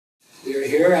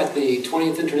here at the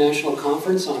 20th International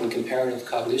Conference on Comparative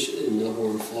Cognition in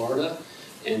Melbourne, Florida.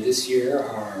 And this year,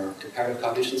 our Comparative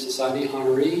Cognition Society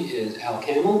honoree is Al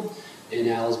Kamil. And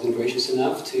Al has been gracious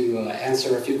enough to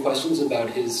answer a few questions about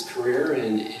his career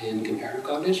in comparative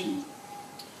cognition.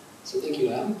 So thank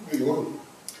you, Al. You're welcome.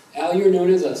 Al, you're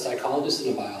known as a psychologist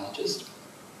and a biologist.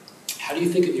 How do you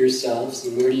think of yourselves,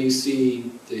 and where do you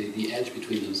see the edge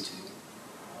between those two?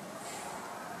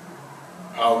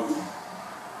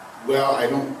 Well, I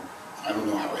don't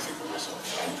know how I think of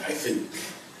myself. I think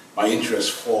my interests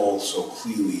fall so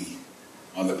clearly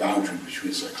on the boundary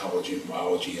between psychology and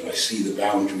biology, and I see the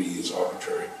boundary as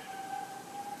arbitrary.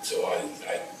 So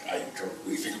I don't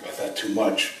really think about that too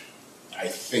much. I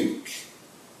think,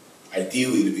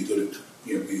 ideally, to be good at,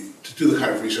 to do the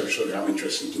kind of research that I'm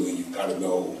interested in doing, you've got to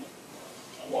know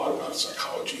a lot about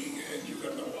psychology, and you've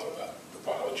got to know a lot about the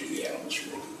biology of the animals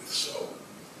you're working with. So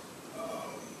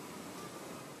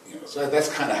that's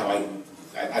kind of how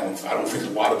I don't think a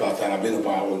lot about that. I'm in the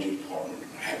biology department.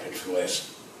 I have been for the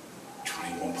last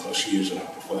 21 plus years, and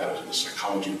before that I was in the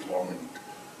psychology department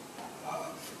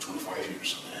for 25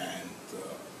 years. And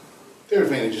there are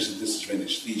advantages and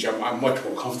disadvantages to each. I'm much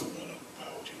more comfortable in a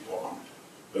biology department,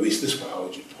 at least this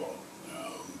biology department.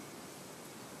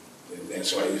 And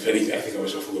so if anything, I think of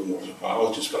myself a little more as a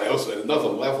biologist, but I also, at another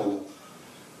level,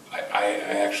 I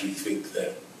actually think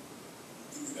that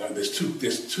there's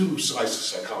two sides to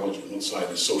psychology. One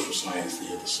side is social science,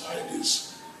 the other side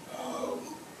is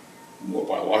more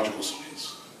biological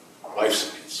science, life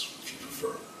science, if you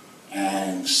prefer.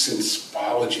 And since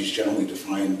biology is generally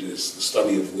defined as the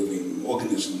study of living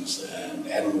organisms, and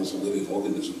animals are living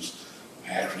organisms,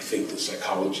 I actually think that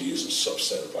psychology is a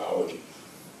subset of biology.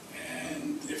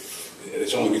 And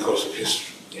it's only because of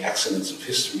history, the accidents of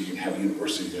history and how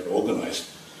universities are organized,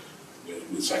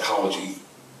 with psychology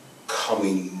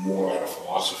coming more out of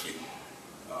philosophy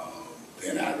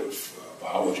than out of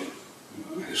biology.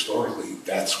 Historically,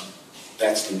 that's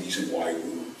the reason why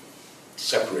we're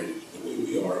separated the way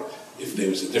we are. If there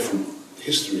was a different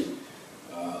history,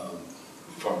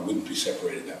 we probably wouldn't be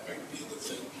separated. That might be a good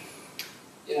thing.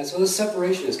 Yeah, so this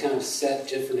separation has kind of set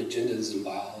different agendas in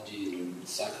biology and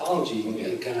psychology.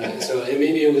 And so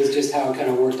maybe it was just how it kind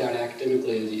of worked out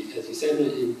academically, as you said,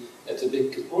 and that's a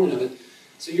big component of it.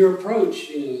 So your approach,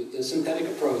 the synthetic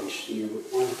approach, you're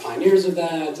one of the pioneers of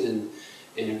that, and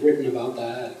have written about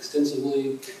that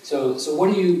extensively. So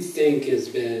what do you think has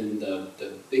been the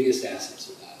biggest assets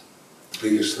of that?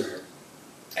 Biggest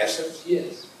assets?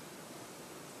 Yes.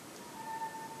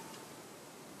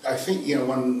 I think,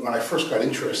 when I first got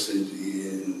interested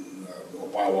in a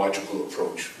biological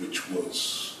approach, which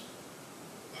was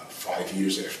 5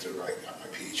 years after I got my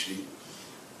PhD,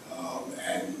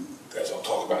 and as I'll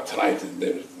talk about tonight,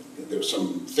 there were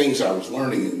some things I was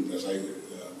learning as I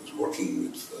was working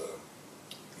with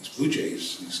these blue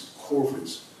jays, these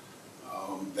corvids,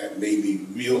 that made me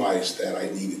realize that I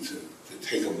needed to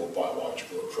take a more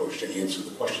biological approach to answer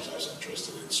the questions I was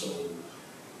interested in. So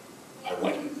I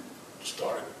went and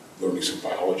started learning some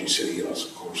biology, sitting in on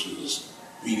some courses,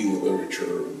 reading the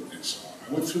literature, and so on.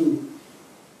 I went through,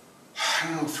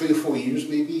 3 or 4 years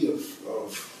maybe of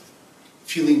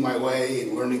feeling my way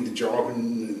and learning the jargon,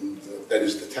 and that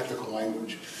is the technical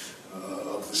language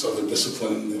of this other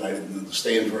discipline that I didn't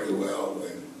understand very well.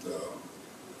 And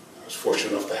I was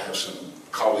fortunate enough to have some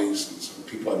colleagues and some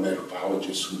people I met,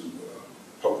 biologists, who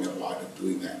helped me a lot in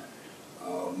doing that.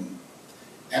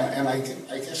 And I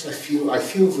guess I feel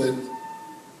that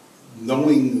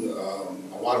knowing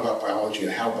a lot about biology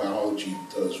and how biology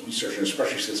does research, and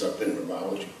especially since I've been in a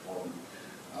biology department,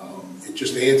 it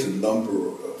just adds a number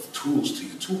of tools to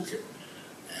your toolkit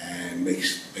and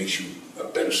makes you a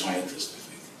better scientist, I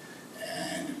think,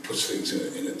 and it puts things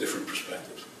in a different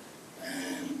perspective.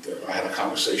 And I had a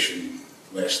conversation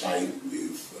last night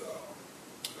with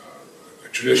a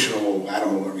traditional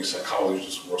animal learning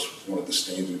psychologist who works with one of the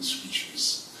standard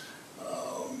species,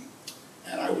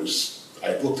 and I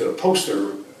looked at a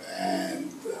poster, and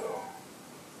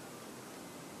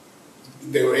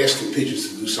they were asking pigeons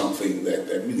to do something that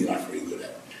they're really not very good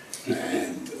at.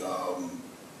 And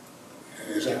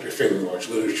there's actually a fairly large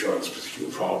literature on this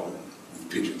particular problem with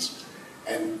pigeons.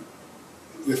 And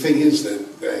the thing is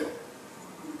that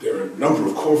there are a number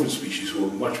of corvid species who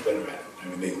are much better at it. I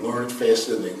mean, they learn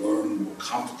faster, they learn more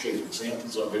complicated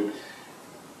examples of it.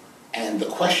 And the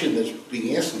question that's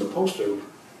being asked in the poster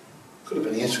could have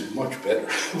been answered much better.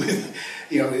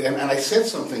 And I said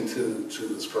something to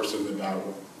this person about,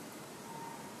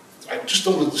 I just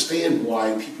don't understand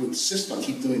why people insist on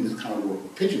keep doing this kind of work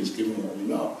with pigeons, given what we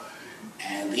know.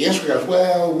 And the answer was,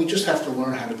 well, we just have to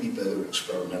learn how to be better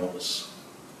experimentalists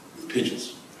with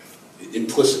pigeons.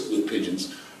 implicit with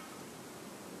pigeons.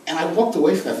 And I walked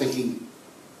away from that thinking,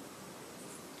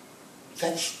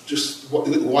 that's just,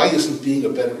 why isn't being a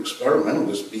better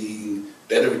experimentalist being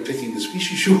better at picking the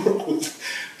species you work with?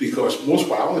 Because most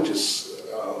biologists,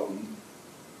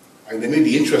 they may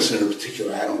be interested in a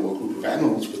particular animal or group of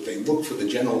animals, but they look for the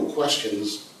general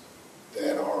questions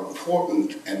that are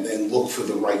important and then look for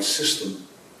the right system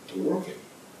to work in.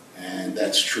 And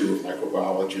that's true of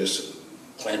microbiologists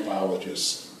and plant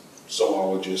biologists,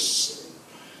 zoologists,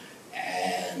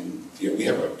 and we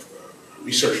have a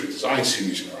research and design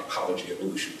series in our ecology,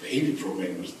 evolution, behavior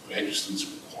program, where graduate students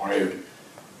are required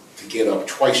to get up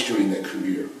twice during their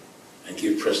career and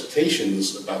give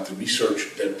presentations about the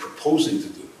research they're proposing to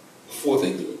do before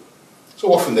they do it.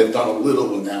 So often they've done a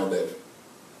little and now they're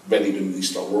ready to really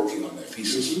start working on their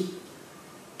thesis. Mm-hmm.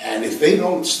 And if they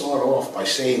don't start off by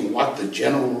saying what the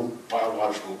general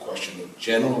biological question of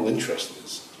general interest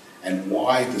is and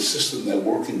why the system they're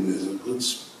working with is a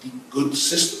good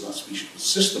system, not species, but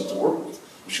system to work with,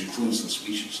 which includes the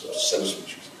species, or set of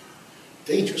species,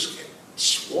 they just get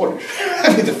slaughtered.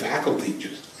 I mean, the faculty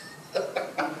just...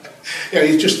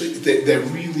 it's just, they're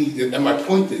really... And my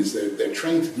point is they're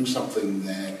trained to do something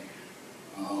that,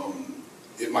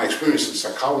 in my experience in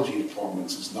psychology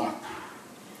departments, is not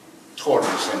taught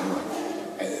in the same way.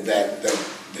 That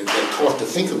they're taught to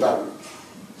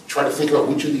try to think about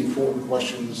which are the important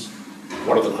questions,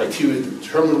 what are the criteria to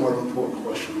determine what are important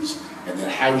questions, and then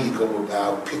how do you go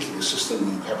about picking a system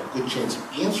where you have a good chance of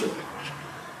answering that question.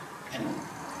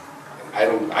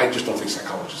 And I just don't think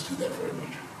psychologists do that very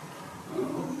much.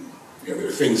 There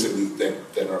are things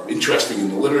that are interesting in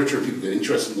the literature, people get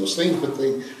interested in those things, but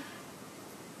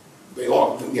they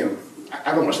all,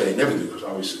 I don't want to say they never do, because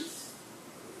obviously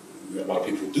a lot of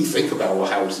people do think about, well,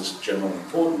 how is this generally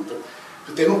important,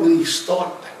 but they don't really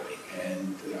start that way,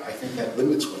 and I think that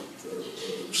limits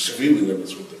severely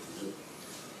limits what they can do.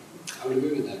 I would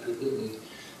agree with that completely.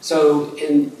 So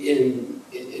in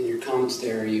your comments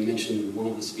there, you mentioned one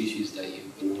of the species that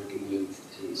you've been working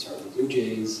with in sort of blue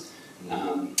jays.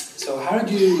 So how did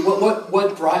you,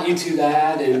 what brought you to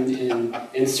that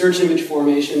and search image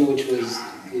formation, which was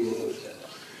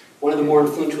one of the more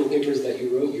influential papers that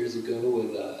you wrote years ago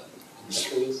with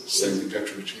Stanley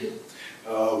Petrovich. Yeah.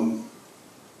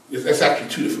 That's actually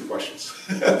two different questions.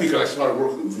 Because I started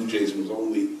working with blue jays, it was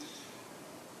only,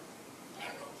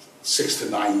 6 to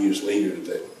 9 years later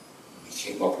that we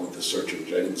came up with the search image.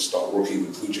 I didn't start working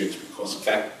with blue jays because of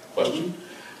that question.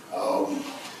 I'm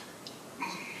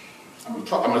going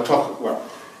to talk, well,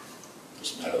 it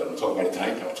doesn't matter that I'm going to talk about it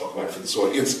tonight, I'll talk about it for this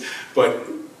audience. But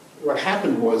what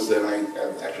happened was that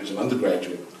actually as an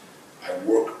undergraduate, I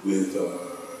worked with a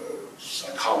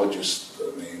psychologist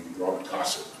named Robert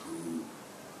Katz, who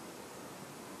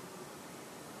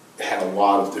had a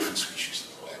lot of different species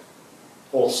in the lab,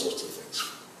 all sorts of things.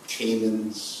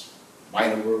 Caimans,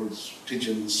 minor birds,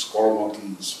 pigeons, squirrel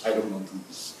monkeys, spider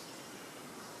monkeys,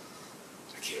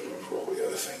 I can't remember all the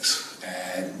other things,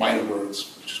 and minor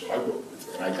birds, which is what I worked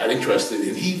with. And I got interested,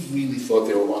 and he really thought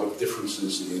there were a lot of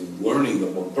differences in learning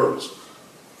among birds.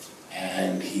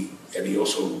 And he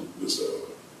also was a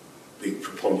big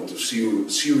proponent of serial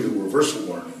reversal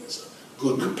learning as a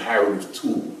good comparative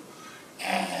tool.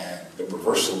 And the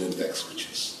reversal index, which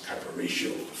is kind of a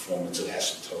ratio of performance and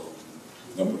asymptote,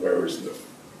 number of errors in the...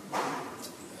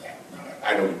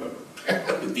 I don't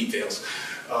remember the details.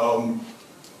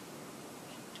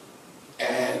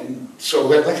 And so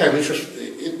that kind of interest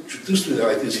introduced me to the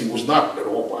ideas. He was not at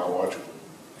all biological,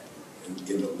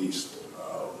 in the least.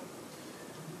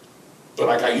 But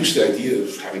I got used to the idea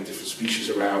of having different species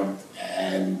around,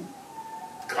 and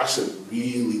Gossett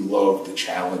really loved the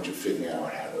challenge of figuring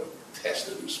out how to test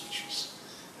a new species.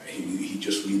 He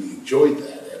just really enjoyed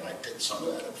that, and I picked some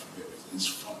of that up from him. It's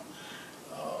fun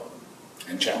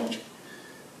and challenging.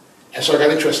 And so I got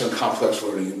interested in complex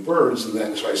learning in birds, and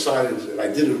then so I decided that I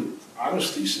did an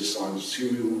honors thesis on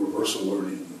serial reversal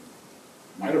learning in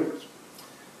minor birds.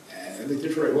 And they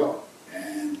did very well.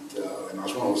 And I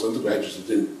was one of those undergraduates that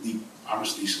did the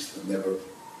honors thesis that never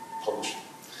published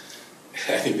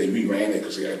it. I think they reran it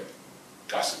because they got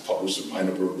Gossett published in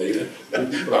minor bird data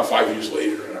about 5 years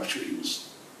later, and I'm sure he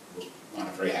was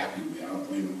not very happy with me. I don't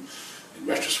blame him in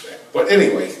retrospect. But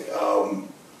anyway,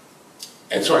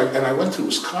 and so I went to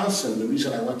Wisconsin. The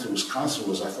reason I went to Wisconsin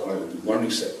was I thought I would do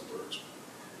learning set with birds.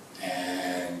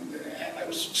 And I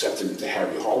was accepted into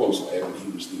Harry Harlow's lab, and he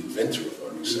was the inventor of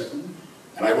learning set.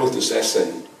 Mm-hmm. And I wrote this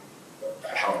essay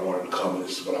about how I wanted to come, and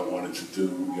this is what I wanted to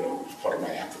do, as part of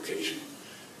my application.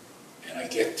 And I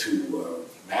get to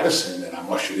Madison, and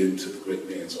I'm ushered into the great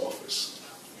man's office.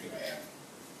 Here I am,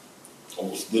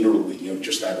 almost literally,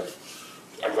 just out of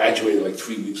I graduated like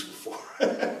 3 weeks before.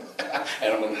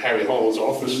 And I'm in Harry Hall's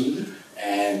office,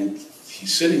 and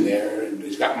he's sitting there, and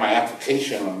he's got my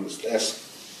application on his desk.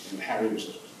 And Harry was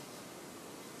a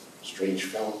strange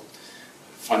fellow,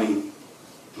 funny,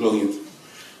 brilliant,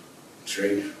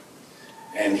 strange.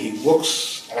 And he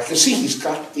looks, and I can see he's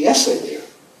got the essay there.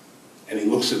 And he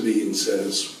looks at me and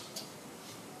says,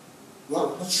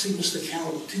 well, let's see, Mr.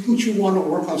 Kamil, didn't you want to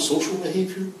work on social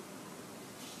behavior?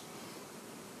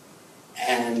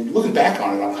 And looking back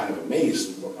on it, I'm kind of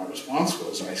amazed at what my response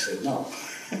was, and I said no.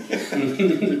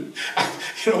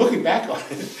 Looking back on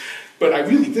it, but I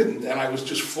really didn't, and I was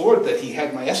just floored that he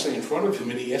had my essay in front of him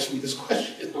and he asked me this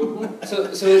question. So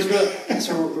it's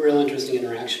a real interesting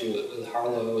interaction with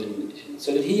Harlow, and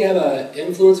so did he have an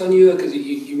influence on you? Because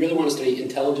you really want to study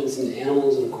intelligence in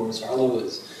animals, and of course Harlow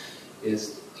is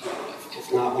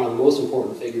if not one of the most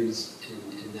important figures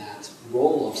in that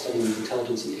role of studying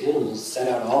intelligence in animals, set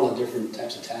out all the different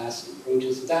types of tasks and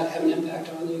approaches. Did that have an impact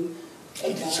on you?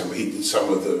 He did some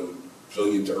of the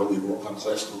brilliant early work on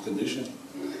classical condition.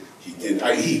 He did.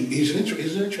 He's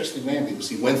an interesting man because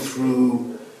he went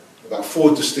through about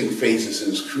 4 distinct phases in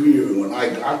his career, and when I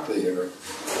got there,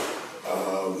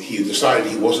 he decided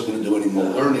he wasn't going to do any more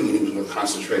learning, and he was going to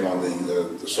concentrate on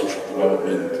the social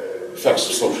development effects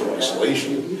of social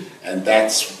isolation, and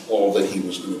that's all that he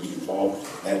was going to be involved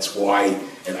in. That's why,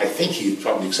 and I think he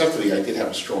probably accepted me. I did have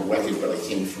a strong record, but I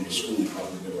came from a school he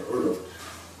probably never heard of.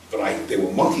 But there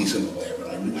were monkeys in the lab,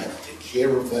 and I knew how to take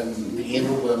care of them and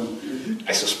handle them.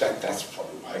 I suspect that's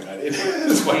probably why I got in.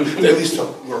 That's why they at least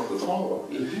took work with Harlow.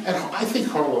 And I think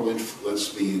Harlow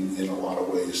influenced me in a lot of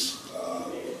ways.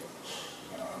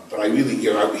 But I really,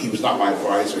 he was not my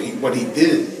advisor. What he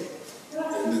did,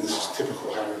 and this is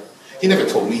typical Harry, he never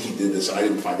told me he did this, and I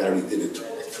didn't find out he did it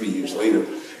 3 years later.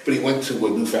 But he went to a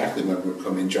new faculty member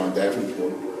come in, John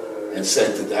Davenport, and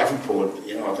said to Davenport,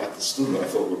 I got this student I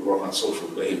thought would work on social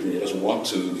behavior. He doesn't want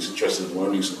to, and he's interested in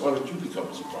learning. He said, why don't you become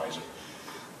his advisor?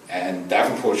 And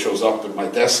Davenport shows up at my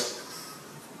desk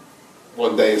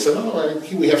one day and said,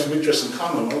 we have some interest in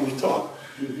common. Why don't we talk?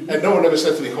 And no one ever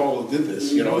said to me, Harlow did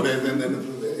this. It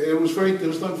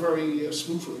was done very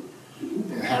smoothly.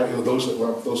 And Harry, those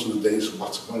were the days of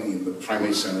lots of money in the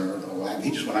primate center and all that. And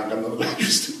he just went out and got another graduate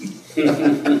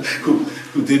student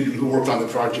who worked on the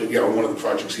project. One of the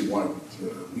projects he wanted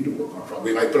me to work on,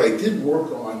 probably. But I did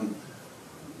work on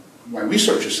my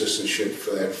research assistantship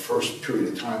for that first period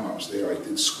of time I was there. I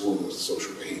did school the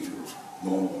social behavior of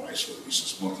normal and isolated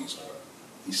rhesus monkeys on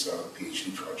a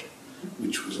PhD project,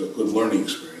 which was a good learning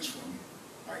experience for me.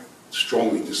 I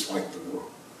strongly disliked the work.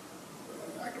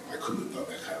 I couldn't have done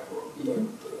that kind of work,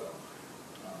 but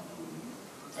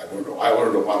I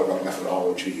learned a lot about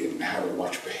methodology and how to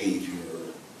watch behavior,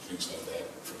 things like that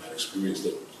from that experience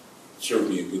that served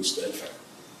me in good stead. In fact,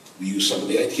 we used some of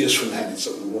the ideas from that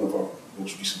in one of our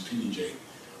most recent PDJ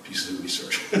pieces of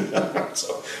research.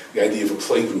 So the idea of a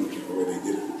play group, where they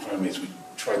did it with primates, we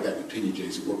tried that with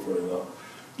PDJs. It worked very well.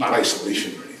 Not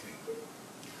isolation or anything, but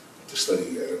to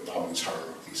study dominance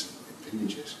hierarchies in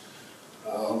PDJs.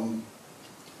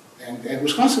 And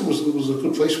Wisconsin was a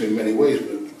good place for me in many ways,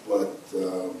 but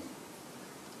the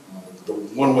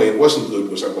one way it wasn't good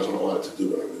was I wasn't allowed to do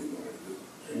what I really wanted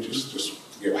to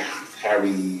do. And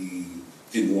Harry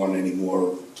didn't want any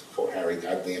more, to quote Harry,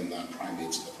 goddamn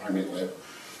non-primates in the primate lab,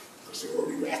 because there were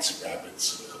already rats and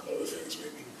rabbits and a couple other things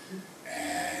maybe.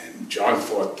 And John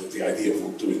thought that the idea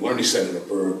of doing learning center in a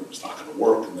bird was not going to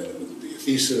work, and then it wouldn't be a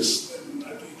thesis, and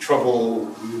I'd be in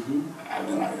trouble.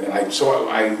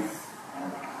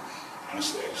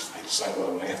 Honestly, I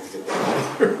decided, I have to get that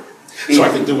out of here. So I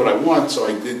could do what I want. So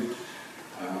I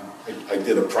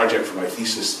did a project for my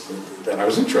thesis that I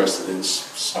was interested in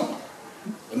somewhat.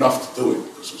 Enough to do it,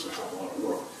 because it was a hell of a lot of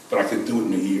work. But I could do it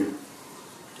in a year.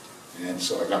 And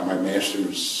so I got my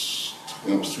master's. It took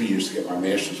me almost 3 years to get my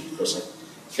master's because I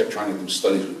kept trying to do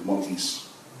studies with monkeys.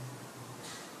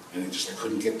 And I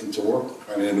couldn't get them to work.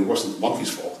 And it wasn't the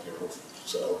monkey's fault.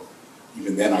 So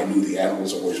even then I knew the animal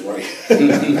was always right.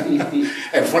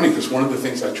 And funny, because one of the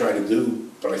things I tried to do,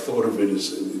 but I thought of it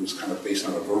as it was kind of based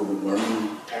on a verbal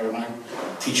learning paradigm.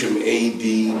 Teach them A,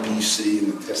 B, B, C,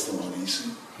 and then test them on EC.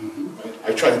 Right?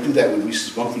 I tried to do that with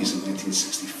rhesus monkeys in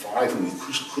 1965, and we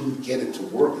just couldn't get it to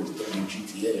work in the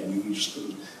WGTA. I mean, we just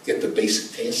couldn't get the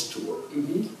basic tasks to work.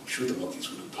 I'm sure the monkeys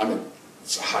would have done it.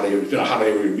 It's been a hot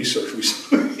area of research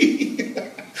recently.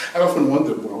 I often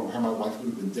wonder how my life would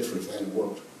have been different if that had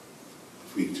worked.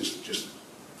 If we just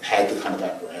had the kind of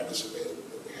apparatus available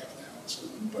that we have now.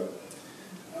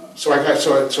 So I got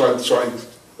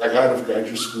out of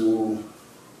graduate school,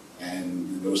 and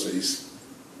in those days,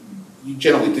 you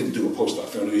generally didn't do a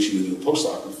postdoc. The only reason you do a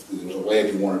postdoc, if there was a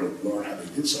lab you wanted to learn how they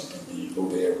did something, then you go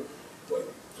there, but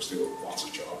because there were lots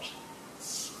of jobs.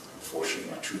 It's unfortunately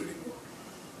not true anymore.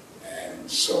 And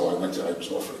so I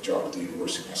was offered a job at the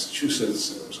University of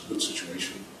Massachusetts. It was a good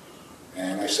situation.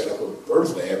 And I set up a bird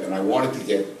lab, and I wanted to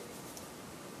get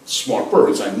smart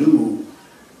birds. I knew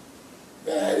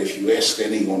that if you asked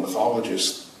any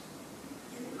ornithologist,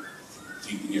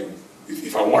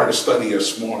 if I wanted to study a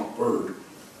smart bird,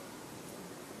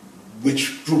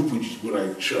 which group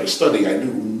should I study? I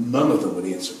knew none of them would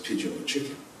answer pigeon or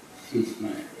chicken.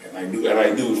 And I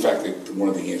knew, in fact, that one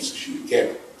of the answers you would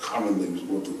get commonly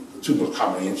was the two most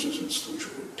common answers in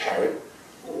Stutcher were parrot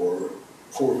or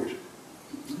corvid.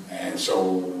 And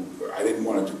so I didn't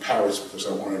want to do parrots because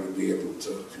I wanted to be able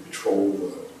to control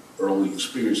the early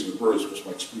experience of the birds, because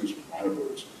my experience with minor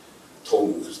birds told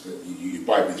me because you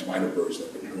buy these minor birds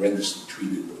that have been horrendously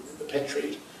treated in the pet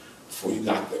trade before you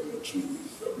got them. It was really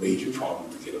a major problem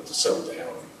to get them to settle down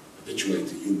and habituate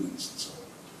to humans and so on.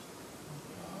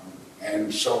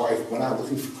 And so I went out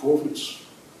looking for corvids,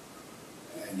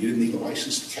 and you didn't need a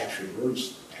license to capture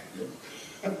birds back then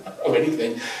or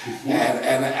anything.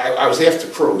 And I was after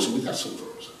crows, and we got some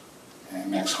crows. And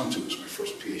Max Hunter was my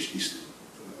first PhD student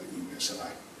at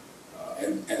USNI.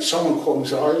 And someone called me and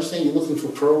said, "Oh, I understand you're looking for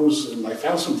crows, and I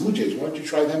found some blue jays. Why don't you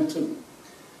try them too?"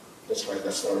 That's why I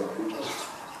got started on blue jays.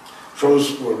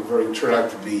 Crows turned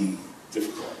out to be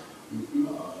difficult.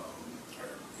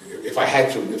 If I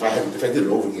did it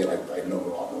over again, I'd know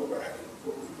a lot more about how to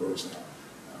work with birds now.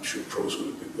 I'm sure crows would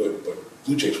have been good, but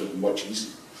blue jays were much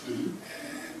easier.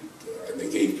 And they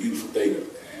gave beautiful data.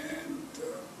 And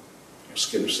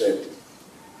Skinner said,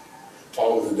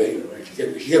 follow the data, right?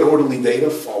 If you get orderly data,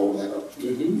 follow that up.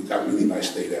 We got really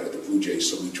nice data out of the blue jays,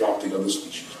 so we dropped the other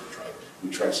species. We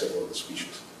tried several other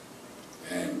species.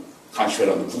 And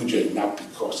concentrated on the blue jay, not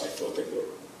because I thought they were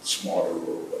smarter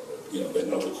or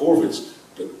than other corvids,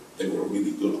 but they were a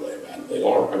really good lab. And they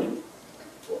are, I mean,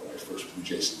 for my first blue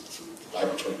jays in the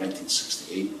laboratory in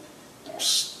 1968,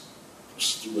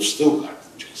 we've still got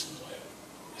blue jays in the lab.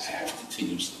 I have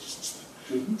continuously since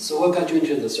then. So what got you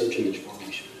into the search image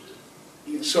formation?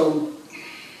 Yeah, so,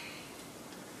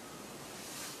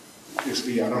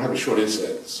 I don't have a short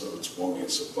answer, so it's a long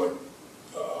answer, but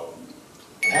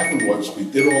what happened was we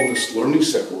did all this learning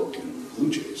set work in blue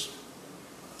jays,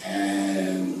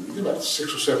 and we did about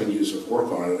 6 or 7 years of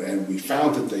work on it, and we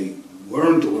found that they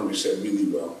learned the learning set really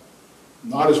well.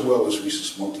 Not as well as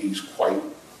rhesus monkeys, quite,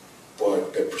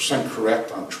 but the percent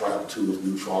correct on trial 2 of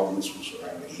new problems was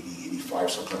around 80, 85,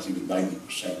 sometimes even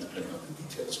 90%, depending on the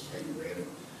details of how you ran it.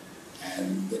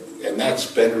 And that's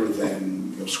better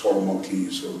than squirrel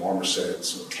monkeys or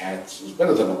marmosets or cats. It's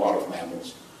better than a lot of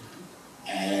mammals.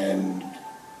 And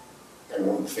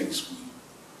one of the things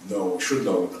we should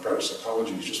know in comparative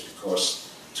psychology is just because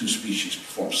two species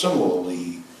perform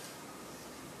similarly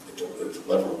at the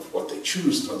level of what they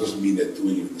choose, doesn't mean they're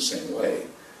doing it in the same way.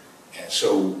 And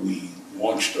so I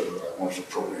launched a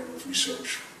program of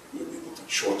research. We looked at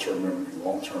short-term memory,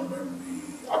 long-term memory,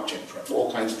 object prep,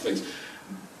 all kinds of things.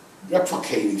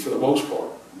 Replicating, for the most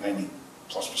part, 90+%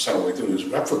 of what we're doing is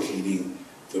replicating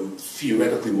the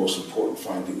theoretically most important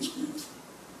findings with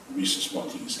rhesus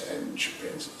monkeys and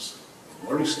chimpanzees in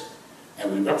learning set.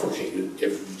 And we replicated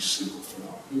every single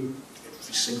phenomenon,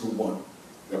 every single one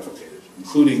replicated,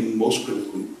 including, most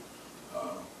critically,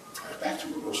 back to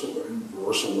reversal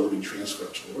learning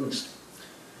transcripts for learning set.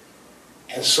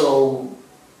 And so,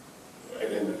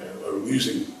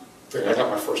 amusing thing, I got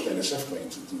my first NSF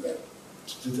grant to do that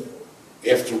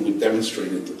after we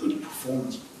demonstrated the good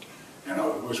performance. And I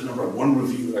always remember one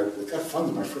review that got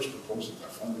funded, my first proposal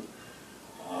got funded.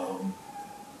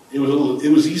 It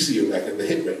was easier back then, the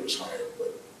hit rate was higher, but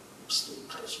it was still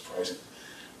kind of surprising.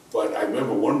 But I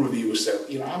remember one reviewer said,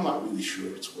 I'm not really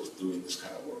sure it's worth doing this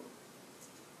kind of work.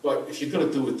 But if you're going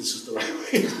to do it, this is the right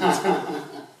way to do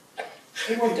it.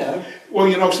 It worked out.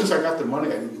 Well, since I got the money,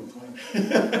 I didn't complain.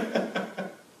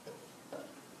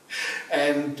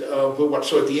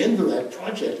 So at the end of that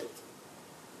project,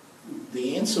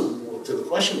 the answer to the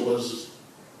question was,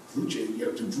 do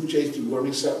blue jays do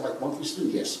learning set like monkeys do?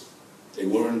 Yes. They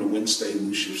learn the win, stay,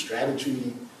 lose, shift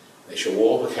strategy. They show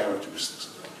all the characteristics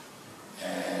of that.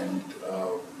 And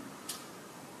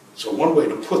so one way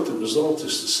to put the result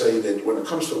is to say that when it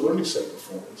comes to learning set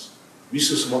performance,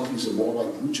 rhesus monkeys are more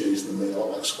like blue jays than they are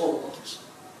like squirrel monkeys.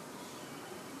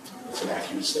 It's an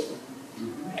accurate statement.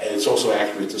 And it's also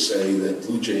accurate to say that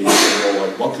blue jays are more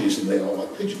like monkeys than they are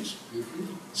like pigeons.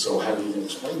 So how do you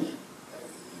explain that? You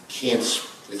can't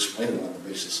explain it on the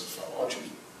basis of phylogeny.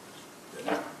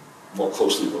 They're not more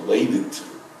closely related to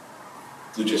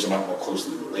blue jays are not more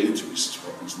closely related to rhesus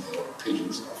monkeys than they are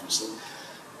pigeons, obviously.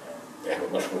 They have a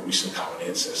much more recent common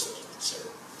ancestor,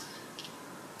 etc.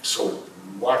 So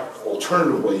what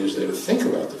alternative way is there to think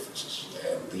about differences?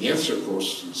 And the answer, of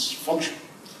course, is function.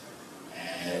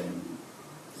 And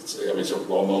it's a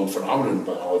well-known phenomenon in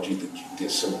biology that you can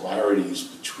get similarities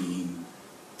between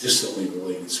distantly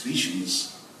related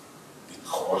species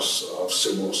because of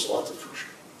similar selective function.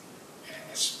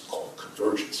 And it's called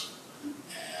convergence.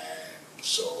 And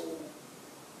so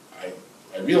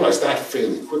I realized that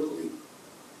fairly quickly.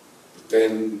 But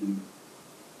then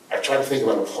I tried to think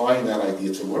about applying that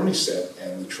idea to learning set,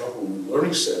 and the trouble with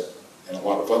learning set and a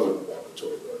lot of other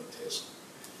laboratory learning tasks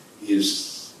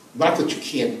is not that you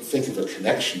can't think of a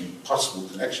connection, possible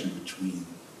connection between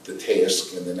the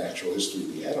task and the natural history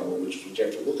of the animal, which is what you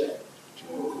have to look at if you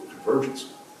want to look at convergence.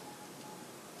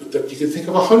 But that you can think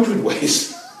of 100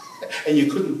 ways, and I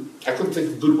couldn't think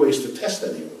of good ways to test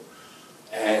any of them.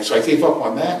 And so I gave up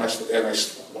on that, and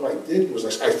what I did was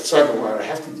I decided what I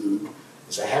have to do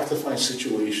is I have to find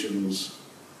situations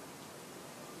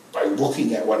by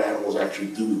looking at what animals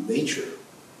actually do in nature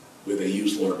where they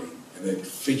use learning, and then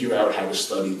figure out how to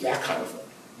study that kind of learning.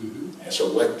 Mm-hmm. And so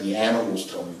let the animals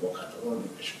tell me what kind of learning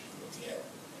I should be looking at.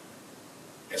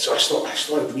 And so I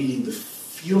started reading the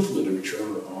field literature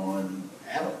on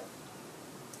animal.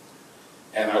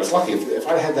 And I was lucky. If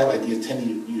I had that idea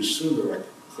 10 years sooner, I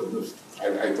couldn't have.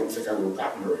 I don't think I would have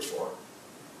gotten very far.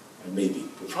 Maybe,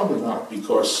 but probably not,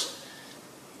 because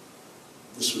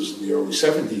this was in the early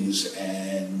 70s,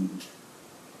 and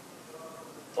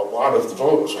a lot of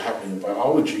developments were happening in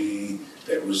biology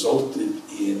that resulted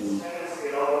in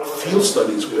field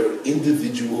studies where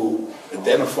individual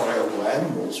identifiable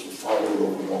animals were followed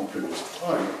over long periods of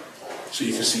time. So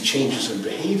you can see changes in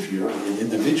behavior in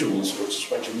individuals, which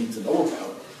is what you need to know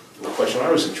about for the question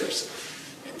I was interested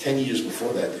in. And 10 years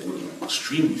before that, there were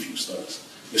extremely few studies.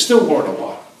 There still weren't a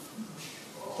lot,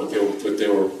 but there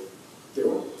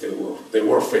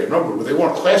were a fair number, but they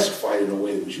weren't classified in a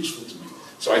way that was useful to me.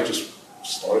 So I just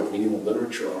started reading the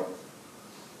literature on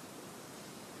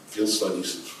field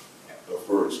studies of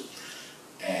birds.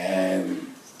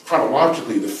 And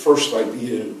chronologically, the first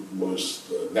idea was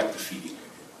the nectar feeding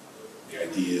idea. The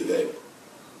idea that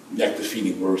nectar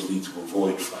feeding birds need to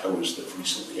avoid flowers that have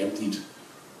recently emptied.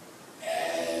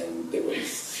 And there were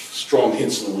strong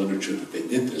hints in the literature that they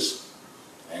did this.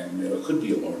 And it could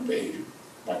be a learned behavior,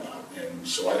 why not? And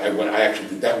so I actually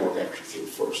did that work, came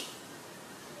first.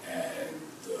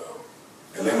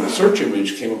 And then the search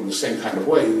image came up in the same kind of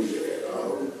way.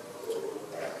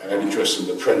 I had interest in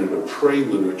the predator-prey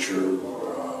literature,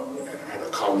 and I had a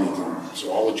colleague in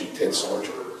zoology, Ted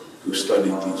Sargent, who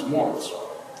studied these moths.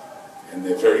 And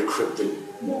they're very cryptic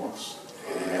moths.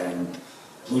 And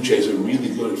blue jays are really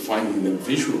good at finding them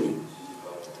visually.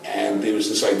 And there was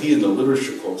this idea in the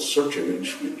literature called search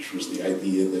image, which was the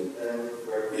idea that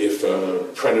if a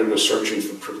predator searching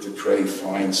for cryptic prey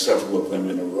finds several of them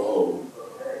in a row,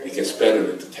 it gets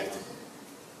better at detecting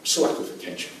selective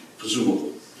attention,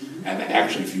 presumably. And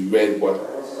actually, if you read what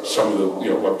some of the,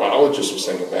 what biologists were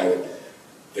saying about it,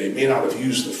 they may not have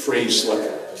used the phrase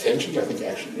selective attention. I think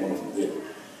actually one of them did.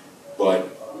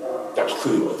 But that was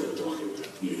clearly what they were talking about.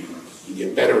 You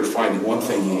get better at finding one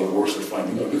thing, you get worse at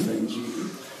finding other things.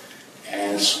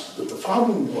 But the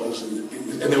problem was, and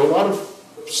there were a lot of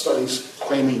studies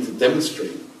claiming to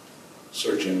demonstrate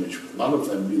search image, but none of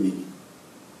them really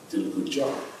did a good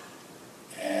job.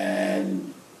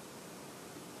 And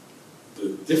the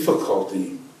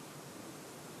difficulty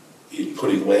in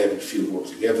putting lab and field work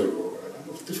together, or I don't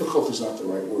know if difficulty is not the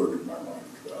right word in my mind,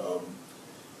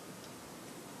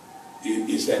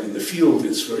 is that in the field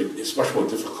it's much more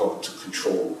difficult to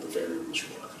control the variables you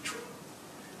want to control.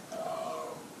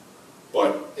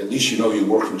 But at least you're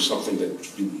working with something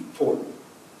that's really important.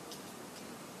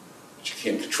 But you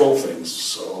can't control things,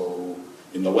 so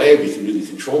in the lab you can really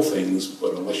control things,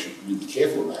 but unless you're really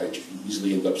careful about it, you can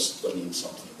easily end up studying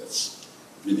something that's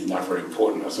really not very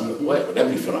important outside of the lab, an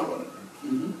epiphenomenon.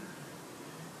 Mm-hmm.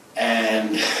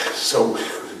 And so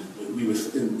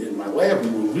in my lab,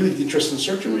 we were really interested in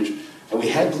search image, and we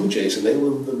had blue jays, and they were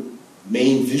the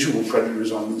main visual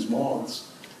predators on these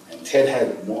moths. And Ted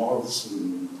had moths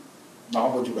and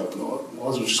knowledge about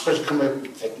moths, which is supposed to come up with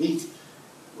a technique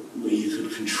where you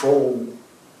could control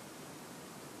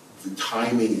the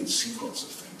timing and sequence of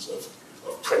things, of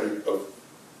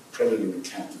predator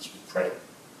encounters with prey.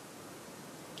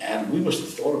 And we must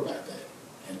have thought about that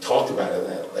and talked about it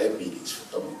at lab meetings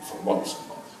for months and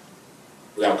months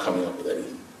without coming up with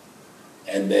anything.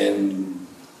 And then,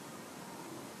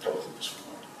 that was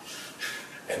fun.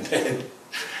 And then,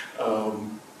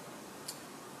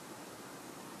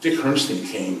 Dick Herrnstein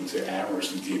came to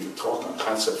Amherst and gave a talk on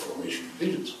concept formation of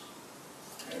pigeons.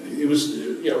 And it was,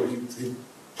 he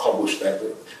published that.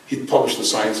 He published a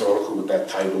science article with that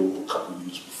title a couple of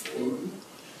years before.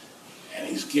 And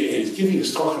he's giving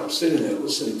his talk, and I'm sitting there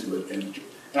listening to it, and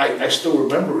I still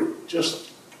remember it,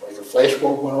 just like a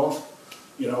flashbulb went off,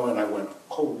 and I went,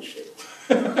 holy shit.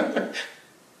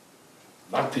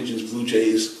 Not pigeons, blue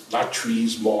jays, not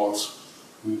trees, moths,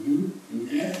 and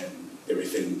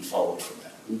everything followed from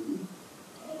that.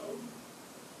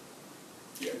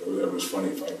 That was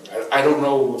funny. I don't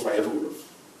know if I ever would have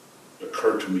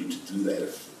occurred to me to do that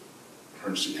if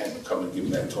Herrnstein hadn't come and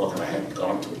given that talk and I hadn't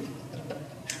gone to it.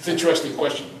 It's an interesting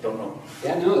question. I don't know.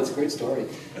 Yeah, no, it's a great story.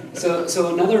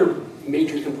 So another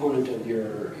major component of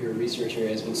your research area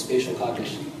has been spatial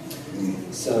cognition.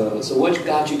 So what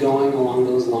got you going along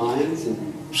those lines?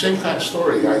 And same kind of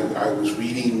story. I was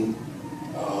reading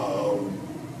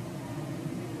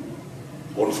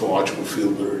ornithological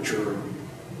field literature,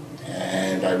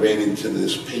 and I ran into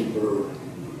this paper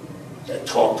that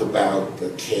talked about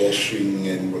the caching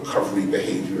and recovery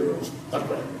behavior of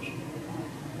nutcrackers.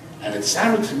 And it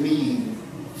sounded to me,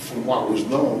 from what was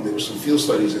known, there were some field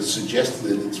studies that suggested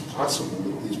that it's possible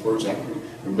that these birds actually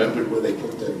remembered where they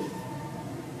put their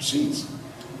seeds.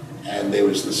 And there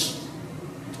was this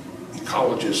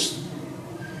ecologist,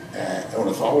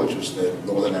 ornithologist at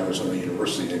Northern Arizona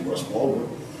University named Russ Baldwin.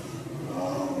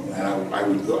 And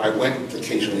I went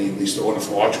occasionally, at least to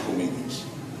ornithological meetings.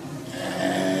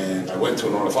 And I went to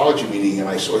an ornithology meeting and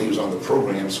I saw he was on the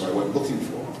program, so I went looking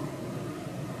for him.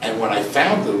 And when I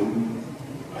found him,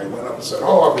 I went up and said,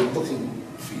 "Oh, I've been looking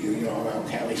for you, around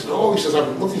Kamil." He said, "Oh," he says, "I've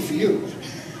been looking for you."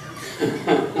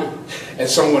 And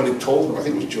someone had told him, I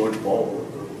think it was George Baldwin,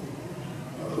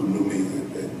 who knew me,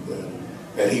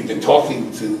 that he'd been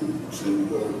talking to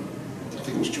I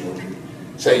think it was George,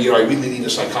 saying, I really need a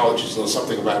psychologist to know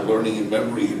something about learning and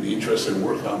memory and be interested in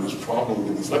working on this problem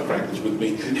with these nutcrackers with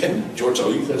me. And George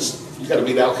said, you got to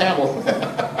meet Al Kamil.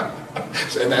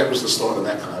 And that was the start of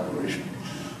that collaboration.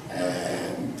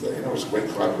 And it was a great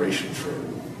collaboration for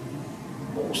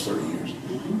almost 30 years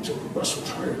until Russ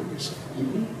retired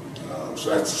recently.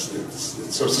 So it's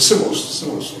a similar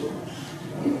story,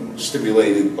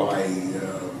 stimulated by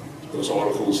those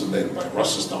articles and then by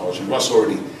Russ's knowledge. And Russ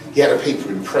he had a paper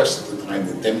in press at the time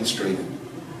that demonstrated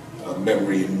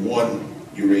memory in one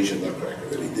Eurasian nutcracker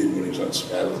that he did when he was on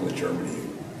sabbatical in Germany.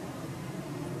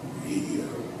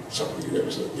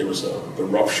 There was an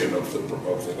eruption of the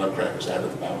nutcrackers out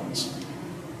of the mountains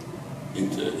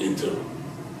into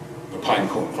the pine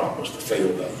cone crop was to fail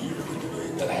that year.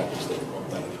 That happens, they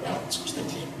erupt out of the mountains because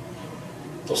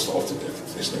they'll starve to death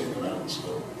if they stay in the mountains.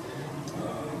 So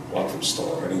a lot of them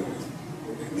starve anyway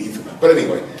when they leave the mountains. But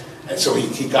anyway. And so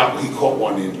he caught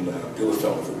one in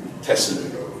Bielefeld and tested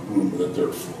it in a room with a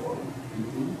dirt floor,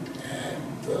 and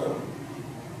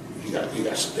he got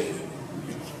sedated.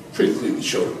 He pretty clearly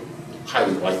showed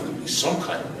highly likely to be some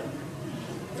kind of memory.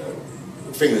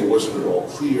 The thing that wasn't at all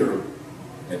clear,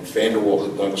 and Vanderwall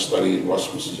had done a study, and Russ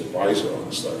was his advisor on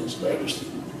the study, his majesty.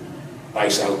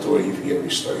 Nice outdoor EVA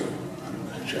study.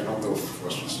 Actually, I don't know if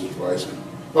Russ was his advisor.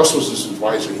 Russ was his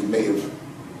advisor. He may have.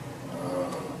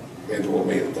 Vanderwall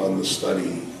may have done the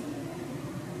study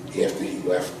after he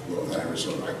left Northern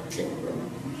Arizona, I can't remember.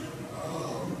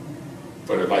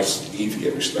 But a nice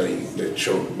EVA study that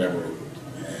showed memory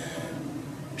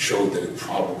and showed that it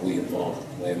probably involved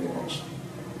landmarks.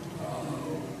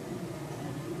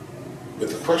 But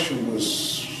the question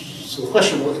was, the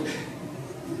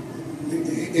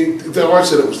odds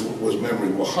that it was memory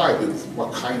were high, but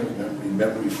what kind of memory?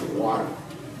 Memory for what?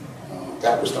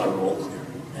 That was not at all clear.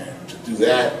 And to do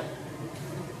that,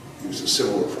 it was a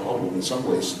similar problem in some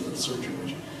ways to the search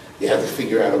image. You had to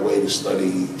figure out a way to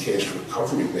study cache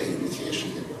recovery behavior,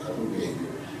 caching and recovery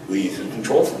behavior, where you can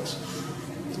control things.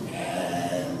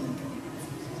 And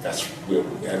that's where,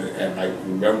 and I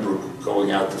remember going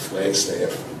out to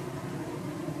Flagstaff,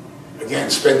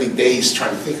 again, spending days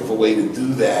trying to think of a way to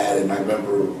do that. And I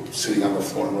remember sitting on the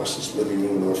floor in Russ's living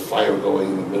room with a fire going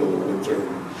in the middle of winter.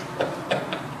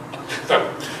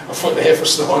 A foot and a half of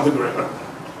snow on the ground.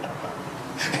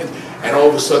 And all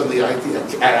of a sudden the idea,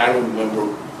 I don't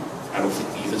remember, I don't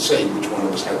think you can say which one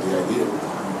of us had the idea.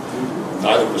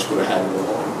 Neither of us would have had it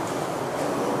alone.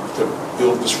 To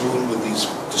build this room with these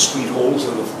discrete holes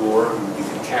in the floor, and we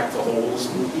could cap the holes.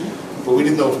 But we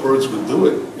didn't know if birds would do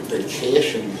it, if they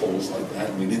cache in holes like that.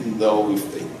 And we didn't know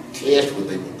if they cached, would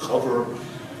they recover.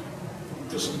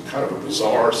 There's kind of a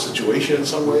bizarre situation in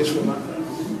some ways for that.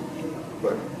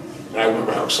 But I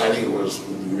remember how exciting it was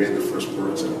when we ran the first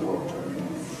birds in the world.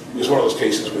 It was one of those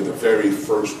cases where the very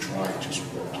first try just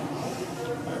worked.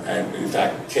 And in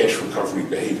fact, cache recovery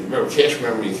behavior. Remember, cache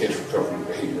memory and cache recovery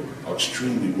behavior are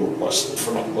extremely robust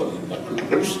for not blooding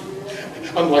nutcrackers.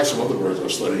 Unlike some other birds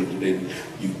I've studied today,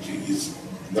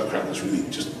 nutcrackers really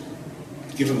just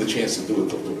give them the chance to do it.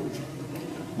 They'll do it.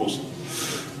 Most.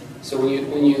 So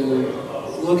when you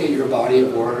look at your body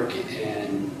of work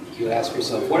and you ask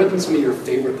yourself, what have been some of your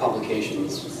favorite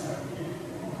publications?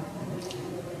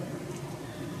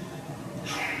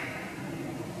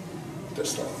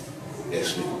 That's not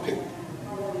ask me to pick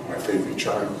my favorite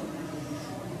child.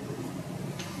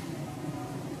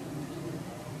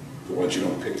 The ones you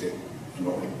don't pick it, you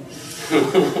know.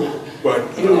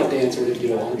 But you don't have to answer it if you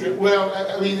don't want to. Well,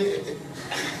 I mean,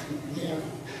 yeah.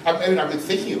 I've been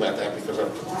thinking about that because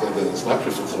I've put together this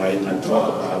lecture for tonight, and I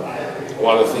talk about a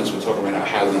lot of the things we're talking about,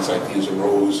 how these ideas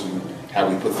arose and how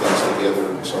we put things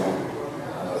together and so on,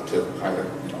 to kind of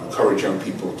encourage young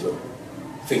people to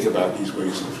think about these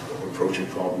ways of approaching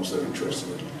problems they're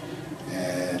interested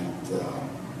in.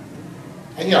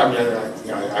 And yeah, I mean,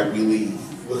 I really,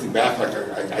 looking back, like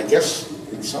I guess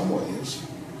in some ways,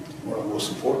 one of the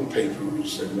most important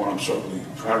papers, and one I'm certainly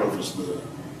proud of, is the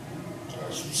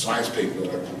science paper that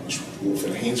I published with Wolf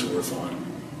and Hainsworth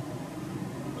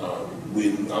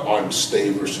on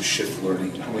stay versus shift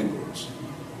learning in hummingbirds.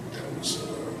 That was a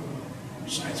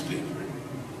science paper in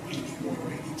 81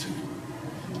 or 82.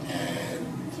 And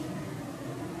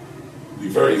we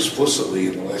very explicitly,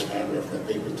 in the last paragraph of that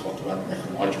paper, talked about an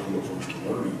ecological approach to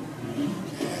learning.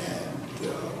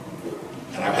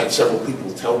 And I've had several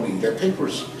people tell me that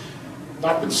paper's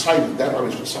not been cited, that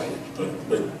always been cited, but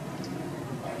maybe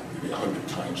 100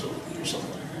 times over the years,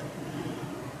 something like that.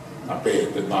 Not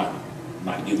bad, but not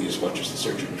nearly as much as the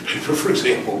search image paper, for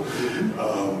example.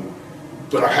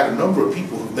 But I had a number of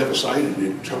people who've never cited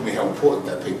it tell me how important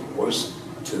that paper was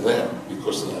to them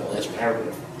because of that last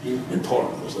paragraph. In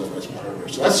part because of that last paragraph.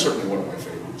 So that's certainly one of my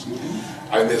favorites.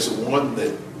 And there's one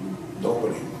that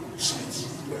nobody cites,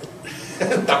 right?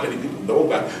 Not many people know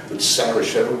about, but Sarah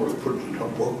Shuttleworth put it in her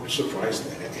book, surprised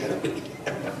the heck out of me.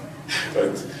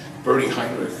 But Bernie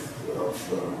Heinrich, the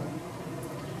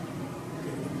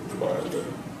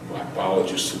black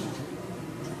biologist who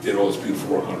did all this beautiful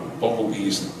work on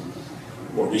bumblebees, and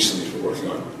more recently has been working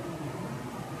on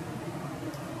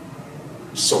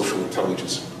social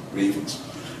intelligence ravens.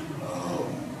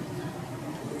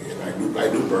 And I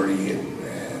knew Bernie, and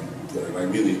I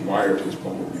really admired his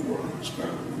bumblebee work. It was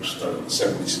started in the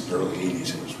 70s and early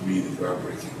 80s. It was really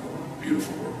groundbreaking work,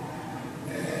 beautiful work.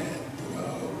 And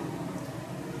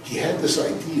he had this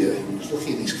idea. He was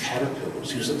looking at these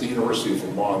caterpillars. He was at the University of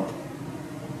Vermont,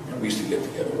 and we used to get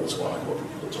together once in a while, go to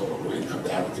the talk, or he'd come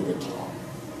down and give a talk.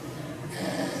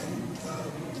 And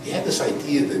he had this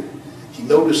idea that he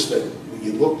noticed that when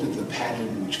you looked at the pattern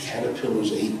in which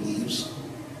caterpillars ate leaves,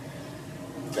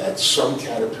 that some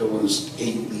caterpillars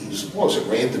ate leaves, well, at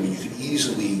random, you could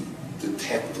easily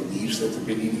detect the leaves that they've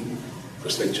been eating,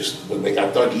 because they just, when they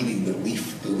got done eating, the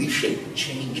leaf shape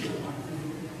changed a lot.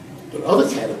 But other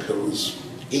caterpillars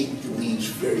ate the leaves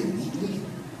very neatly,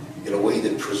 in a way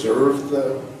that preserved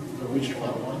the original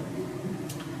outline.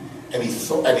 And he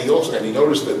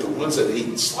noticed that the ones that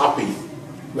ate sloppy,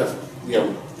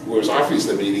 whereas obvious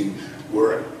they're eating,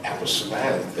 were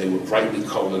aposematic. They were brightly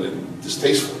colored and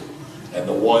distasteful. And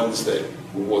the ones that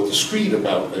were more discreet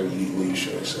about their eating leaves,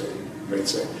 should I say,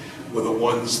 were the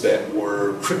ones that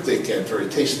were cryptic and very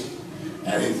tasty.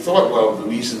 And he thought, well, the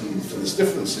reason for this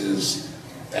difference is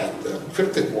that the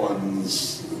cryptic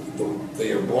ones,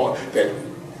 they are more, that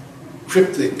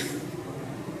cryptic,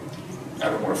 I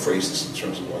don't want to phrase this in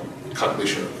terms of what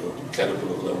cognition of the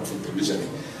caterpillar, I don't think there is any,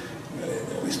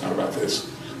 at least not about this,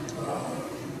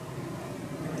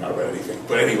 not about anything.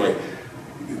 But anyway,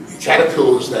 the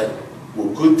caterpillars that were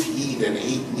good to eat and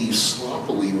ate leaves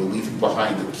sloppily were leaving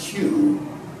behind a cue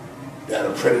that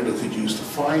a predator could use to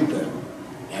find them,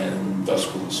 and thus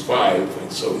would survive.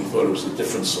 And so he thought it was a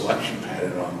different selection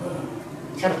pattern on the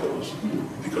caterpillars,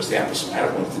 because the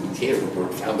aposematic ones didn't care if a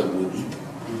bird found them and would eat them.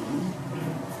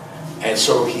 And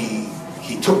so he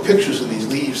took pictures of these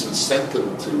leaves and sent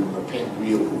them to a Pan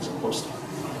Reel, who was a postdoc.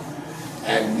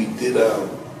 And we did a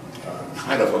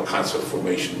kind of a concept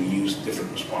formation. We used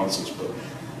different responses, but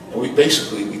we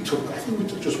took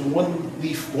just one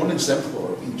leaf, one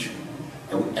exemplar of each.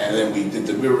 And then we did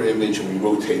the mirror image and we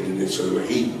rotated it, so there were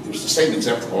 8, it was the same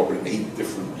exemplar, but in 8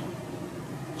 different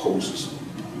poses.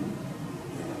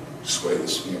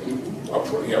 Squares,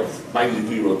 upward,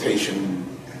 90-degree rotation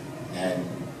and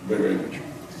mirror image.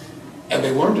 And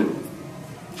they learned it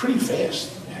pretty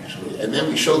fast, actually. And then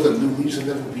we showed them new leaves had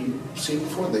never been seen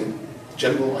before. They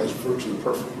generalized virtually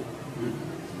perfectly.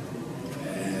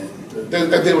 And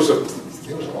there was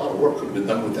there was a lot of work could have been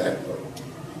done with that, but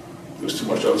there was too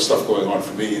much other stuff going on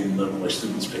for me, and none of my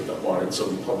students picked up on it, so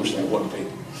we published that one paper.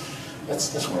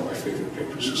 That's one of my favorite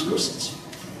papers, just because it's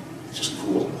just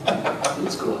cool.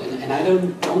 It's cool, and I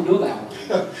don't know that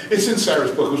one. It's in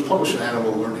Sarah's book. It was published in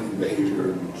Animal Learning and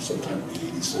Behavior sometime in the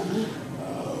 80s.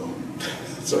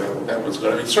 So that one's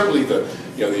good. I mean, certainly the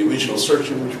original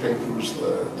search image papers,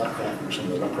 the Nutcrackers and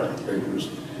the Nutcracker papers,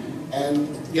 and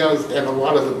and a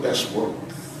lot of the best work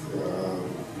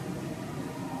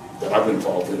that I've been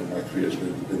involved in my career has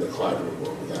been the collaborative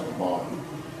work with Alan Bond.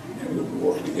 And we've been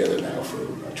working together now for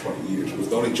about 20 years. We've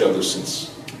known each other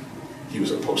since he was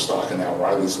a postdoc in Al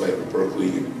Riley's lab at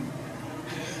Berkeley. And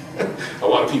a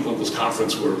lot of people at this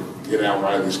conference were in Al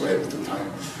Riley's lab at the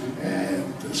time.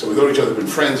 And so we've known each other, been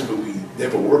friends, but we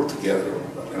never worked together.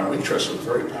 And our interests were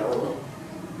very parallel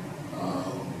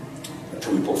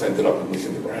until we both ended up in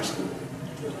Lincoln, Nebraska. And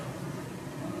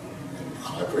we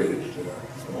collaborated for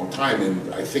a long time.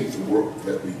 And I think the work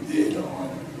that we did on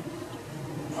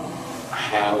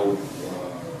how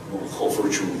what we call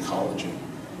virtual ecology,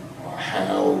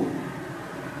 how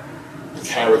the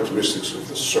characteristics of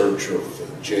the search of the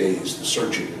jays, the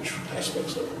search image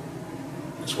aspects of it,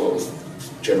 as well as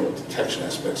the general detection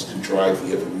aspects, can drive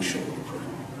the evolution of the prey.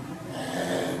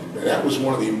 And that was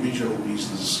one of the original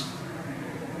reasons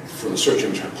for the search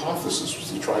image hypothesis,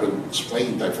 was to try to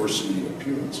explain diversity of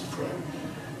appearance of prey.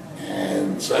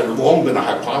 And so that had long been a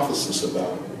hypothesis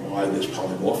about why there's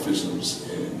polymorphisms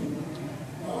in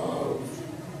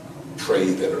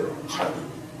prey that are highly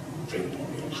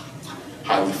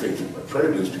favored by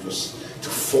predators, because to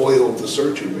foil the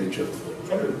search image of the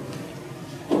predator.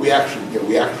 We actually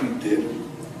did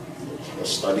a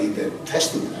study that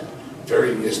tested that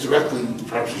as directly,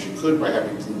 perhaps as you could, by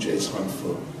having blue jays hunt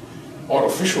for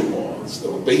artificial moths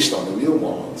that were based on the real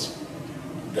moths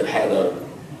that had a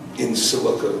in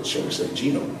silico, shall we say,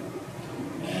 genome.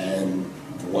 And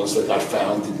the ones that got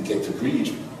found didn't get to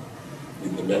breed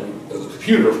in the memory of the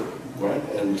computer, right?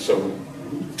 And so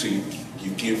you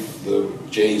give the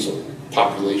jays a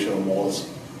population of moths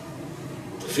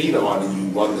to feed on, and you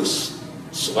run this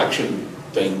selection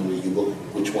thing where you look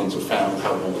which ones are found,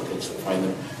 how long it takes to find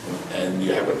them, and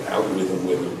you have an algorithm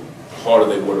where the harder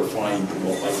they were to find, the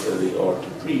more likely they are to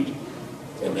breed.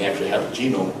 And they actually have a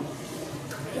genome,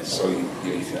 and so you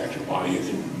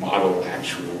can model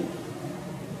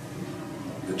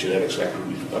the genetics of actual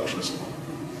reproductions,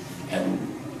 and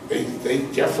they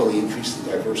definitely increase the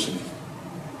diversity.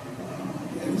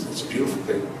 And it's a beautiful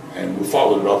thing, and we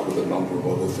followed it up with a number of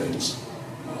other things,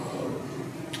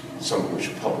 some of which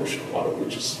are published, a lot of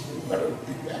which is got a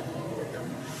big backlog right now.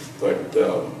 But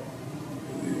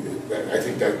I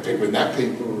think that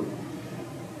paper,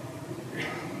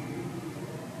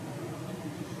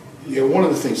 one of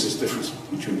the things is the difference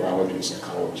between biology and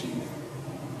psychology,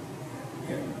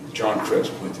 and John Krebs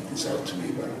pointed this out to me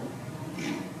about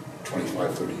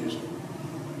 25, 30 years ago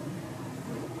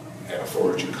at a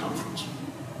foraging conference.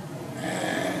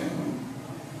 And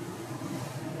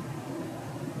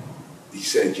he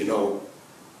said, the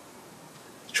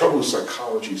trouble with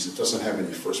psychology is it doesn't have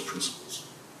any first principles.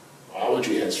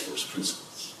 Biology has first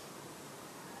principles.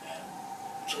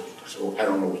 So I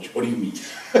don't know what do you mean?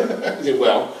 I said,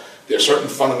 well, there are certain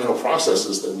fundamental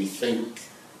processes that we think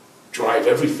drive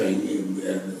everything, and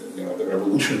the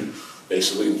evolution,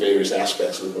 basically, various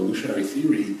aspects of evolutionary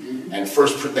theory, and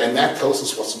that tells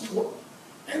us what's important.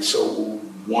 And so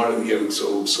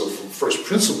so from first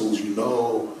principles,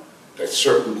 that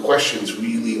certain questions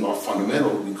really are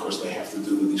fundamental because they have to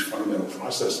do with these fundamental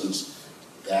processes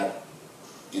that,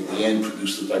 in the end,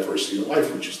 produce the diversity of life,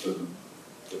 which is the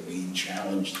main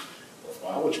challenge of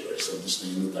biology, right? So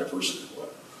understanding the diversity of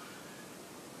life.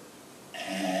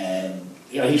 And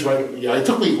he's right. It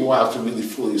took me a while to really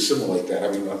fully assimilate that. I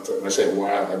mean, when I say a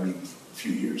while, I mean a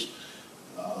few years.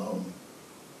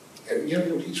 And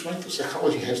he's right. The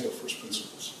psychology has no first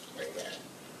principles like that.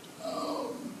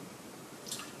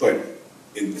 But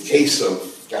in the case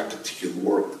of that particular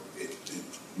work, it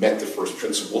met the first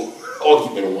principle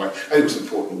argument of why I think it was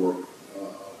important work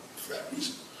for that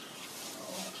reason.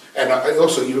 And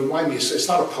also, you remind me, it's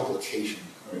not a publication.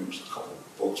 I mean, it was a couple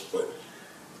of books, but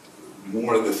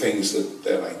one of the things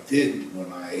that I did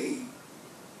when I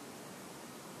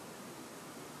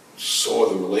saw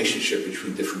the relationship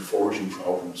between different foraging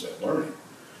problems and learning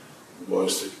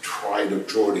was to try to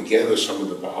draw together some of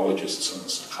the biologists and some of the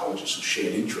psychologists who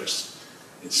shared interests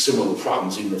in similar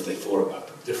problems, even if they thought about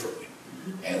them differently.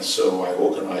 And so I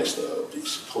organized a big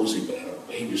symposium at a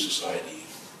behavior society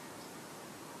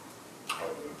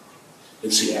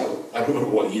in Seattle. I don't remember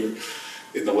what year,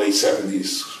 in the late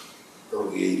 70s,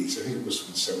 early 80s. I think it was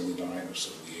in 79 or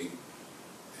 78.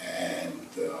 And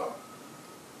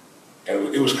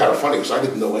it was kind of funny because I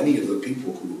didn't know any of the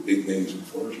people who were big names in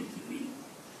forestry theory,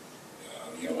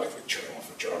 like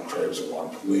John Krebs and Juan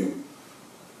Pulliam.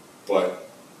 But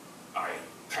I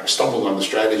kind of stumbled on the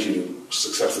strategy to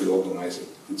successfully organize a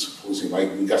good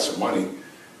symposium. We got some money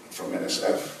from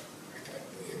NSF.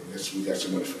 We got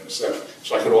some money from NSF,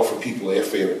 so I could offer people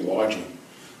airfare and lodging.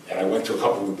 And I went to a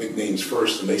couple of the big names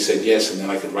first, and they said yes, and then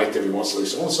I could write to every once in a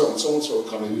while, so and so will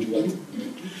come in, would you like to?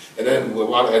 And then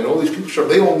and all these people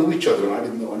they all knew each other, and I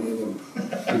didn't know any of them.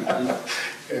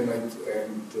 and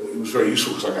it was very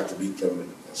useful because I got to meet them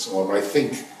and so on. But I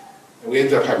think, and we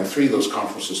ended up having 3 of those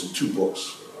conferences in 2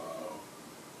 books,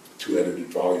 2 edited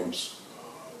volumes.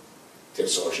 Ted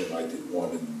Sargent and I did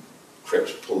one, and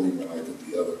Krebs Pulliam and I did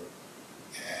the other.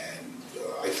 And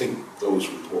I think those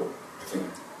were important. I think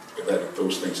that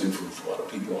those things influenced a lot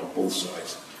of people on both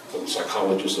sides. From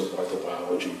psychologists of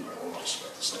microbiology, I don't know,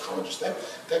 psychologists. That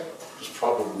was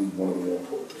probably one of the more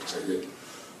important things I did.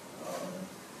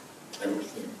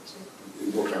 Everything.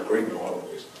 It worked out great in a lot of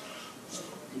ways.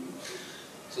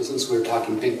 So since we're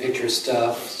talking big picture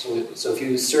stuff, so if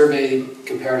you survey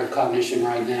comparative cognition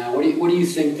right now, what do you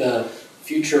think the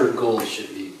future goals should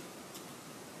be?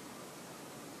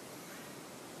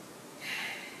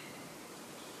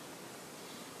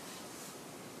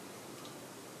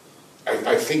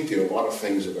 I think there are a lot of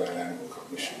things about animal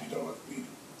cognition we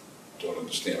don't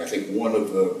understand. I think one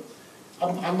of the,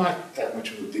 I'm not that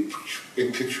much of a big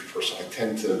picture person. I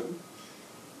tend to,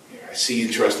 I see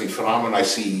interesting phenomena, I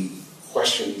see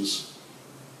questions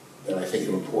that I think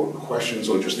are important questions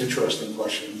or just interesting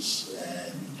questions,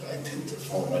 and I tend to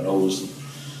follow my nose.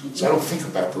 So I don't think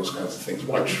about those kinds of things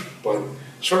much, but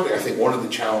certainly I think one of the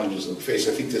challenges that we face,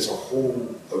 I think there's a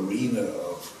whole arena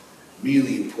of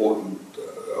really important,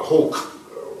 a whole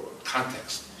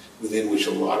context within which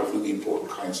a lot of really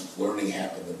important kinds of learning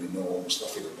happen that we know almost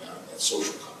nothing about, and that's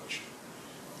social cognition.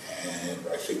 And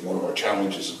I think one of our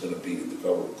challenges is going to be to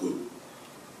develop good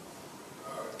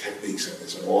techniques, and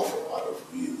there's an awful lot of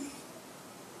really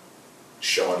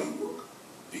shoddy work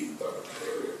being done in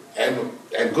that area,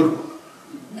 and good work.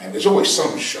 And there's always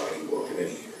some shoddy work in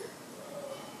any area.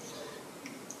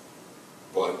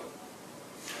 But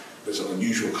there's an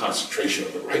unusual concentration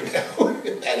of it right now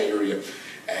in that area.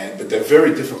 But they're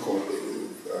very difficult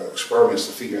experiments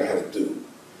to figure out how to do,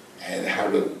 and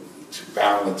how to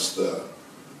balance the,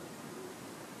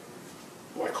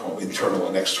 what I call internal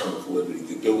and external validity,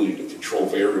 the ability to control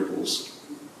variables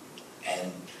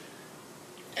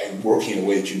and working in a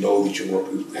way that you know that your work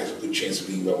has a good chance of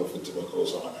being relevant to what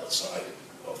goes on outside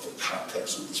of the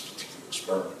context of this particular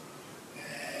experiment.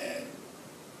 And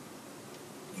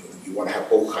you want to have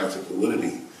all kinds of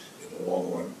validity in the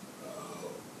long run.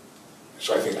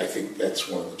 So I think that's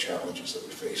one of the challenges that we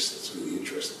face. That's a really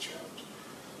interesting challenge.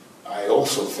 I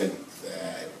also think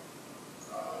that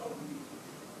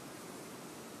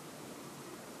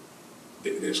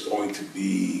there's going to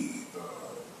be,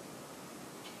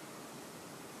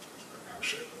 how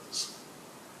should I put this?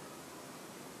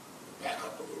 Back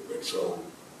up a little bit. So,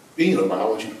 being in a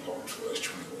biology department for the last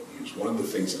 21 years, one of the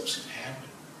things I've seen happen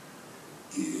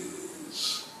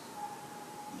is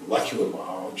molecular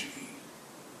biology.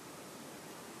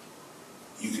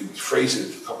 You can phrase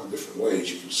it a couple of different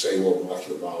ways. You can say, well,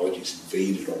 molecular biology has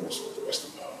invaded almost all the rest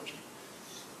of biology.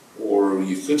 Or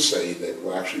you could say that,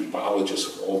 well, actually,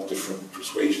 biologists of all different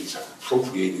persuasions have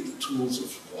appropriated the tools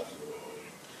of molecular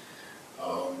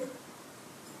biology.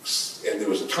 And there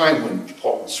was a time when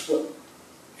departments split.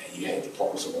 And you had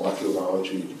departments of molecular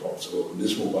biology, departments of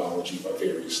organismal biology by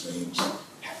various names.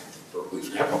 Happened in Berkeley,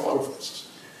 it happened a lot of places.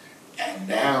 And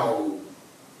now,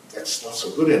 that's not so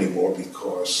good anymore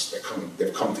because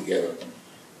they've come together,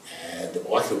 and the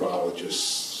molecular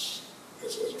biologists,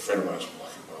 as a friend of mine who's a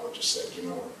molecular biologist said,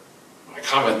 when I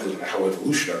commented on how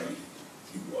evolutionary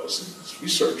he was in his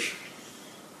research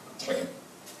on plant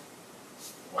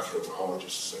molecular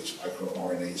biologists, says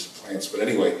microRNAs of plants, but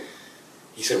anyway,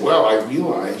 he said, well, I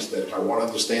realized that if I want to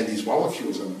understand these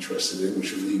molecules I'm interested in,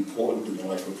 which are really important in the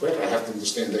life of a plant, I have to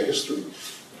understand their history.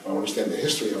 If I understand their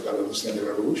history, I've got to understand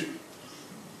their evolution.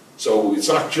 So it's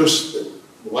not just that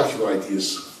molecular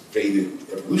ideas invaded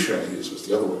evolutionary ideas, it was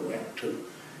the other way around too.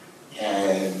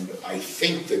 And I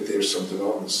think that there's some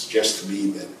development that suggests to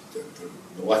me that the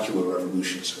molecular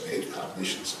revolution is going to hit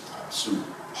cognition sometime soon,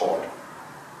 hard.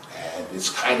 And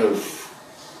it's kind of,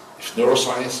 if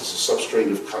neuroscience is a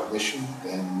substrate of cognition,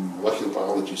 then molecular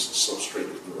biology is the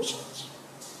substrate of neuroscience.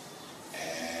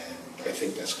 And I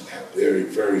think that's going to have very,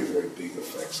 very, very big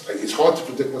effects. It's hard to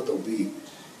predict what they'll be.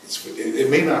 It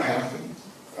may not happen.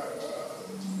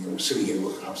 We're sitting here,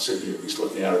 I'm sitting here at least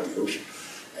looking out at the ocean,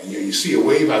 And you see a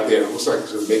wave out there, it looks like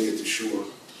it's going to make it to shore.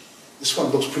 This one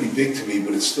looks pretty big to me,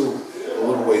 but it's still a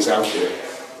little ways out there.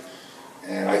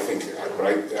 And I think,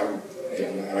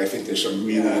 and I think there's some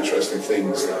really interesting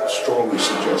things that strongly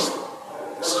suggest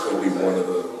this is going to be one of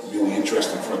the really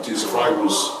interesting frontiers. If I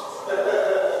was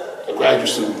a graduate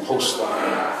student post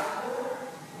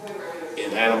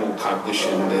in animal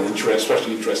cognition and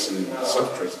especially interested in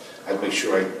substrates, I'd make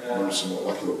sure I learned some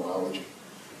molecular biology.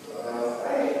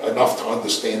 Enough to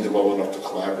understand it well enough to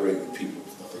collaborate with people,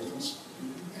 if nothing else.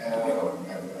 And,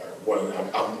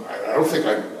 I don't think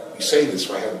I'd be saying this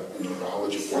if I had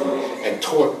biology and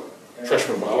taught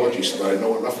freshman biology so that I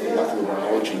know enough molecular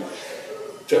biology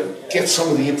to get some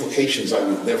of the implications I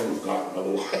would never have gotten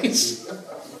otherwise.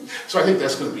 So I think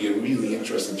that's going to be a really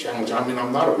interesting challenge. I mean,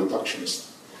 I'm not a reductionist.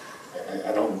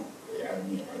 I don't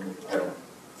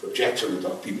object to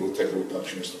people who take a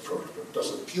reductionist approach, but it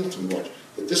doesn't appeal to me much.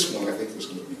 But this one, I think, is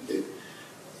going to be big.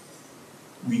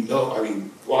 We know, I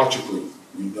mean, logically,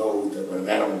 we know that when an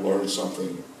animal learns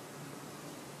something,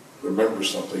 remembers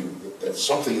something, that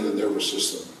something in the nervous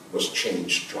system was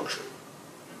changed structurally.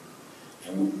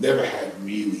 And we've never had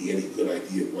really any good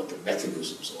idea what the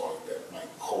mechanisms are that might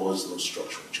cause those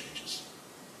structural changes.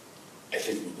 I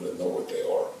think we're going to know what they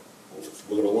are.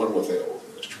 We're going to learn what they are over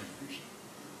the next 20 years.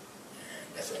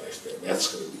 And that's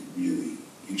going to be really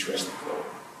interesting.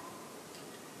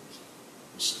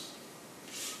 We'll see.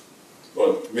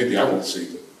 Well, maybe I won't see,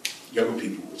 but younger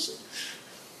people will see.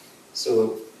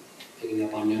 So, picking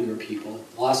up on younger people,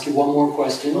 I'll ask you one more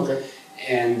question. Okay.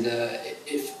 And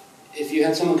if you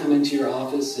had someone come into your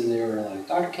office and they were like,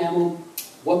 Dr. Kamil,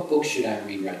 what book should I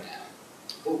read right now?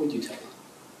 What would you tell them?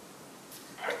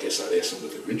 I guess I'd ask them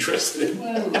what they're interested in.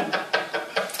 Well,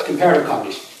 comparative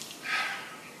cognition.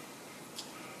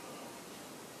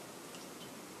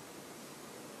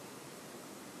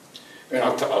 And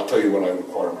I'll tell you what I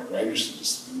require my graduate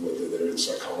students to do, whether they're in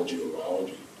psychology or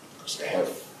biology, because I have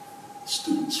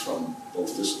students from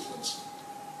both disciplines.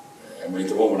 I mean, at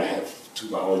the moment I have 2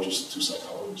 biologists and 2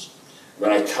 psychologists. When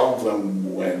I tell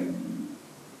them when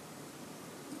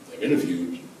they're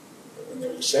interviewed, when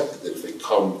they're accepted, that if they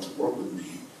come to work with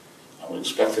me, I would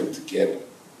expect them to get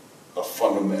a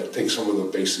fundamental, take some of the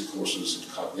basic courses in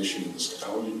cognition in the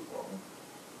psychology department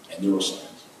and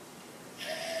neuroscience,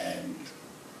 and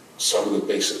some of the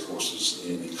basic courses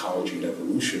in ecology and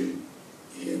evolution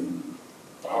in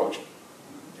biology.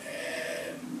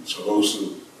 And so those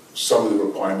are some of the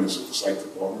requirements of the psych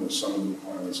department and some of the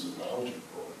requirements of the biology department.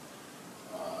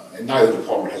 And neither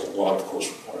department has a lot of course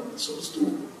requirements, so it's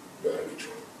doable without each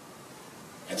other.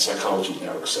 And psychology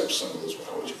now accepts some of those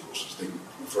biology courses. They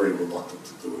were very reluctant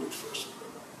to do it at first.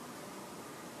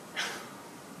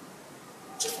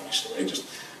 It's a funny story.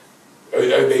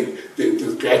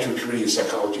 The graduate committee in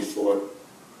psychology thought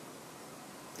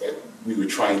that we were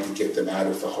trying to get them out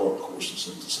of the hard courses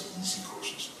into some easy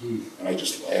courses. And I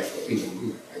just laughed at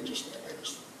them. I just laughed.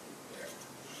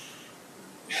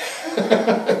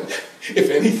 If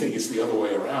anything, it's the other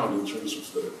way around in terms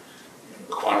of the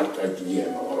quantitative idea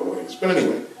in a lot of ways. But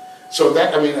anyway, so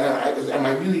that, I mean, and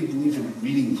I really believe in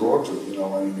reading broadly,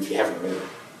 I mean, if you haven't read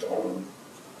Darwin,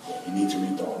 you need to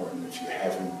read Darwin. If you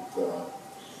haven't,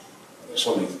 there's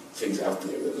so many things out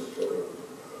there that are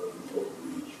important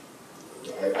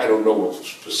to read. I don't know a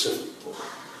specific book.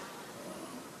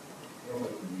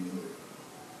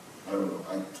 I don't know.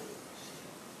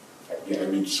 I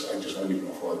read an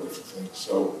awful lot of different things.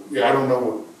 So, yeah, I don't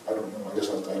know. I guess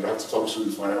I'd have to talk to them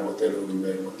to find out what they're really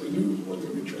read, what they do, what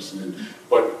they're interested in.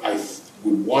 But I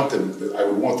would want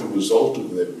the result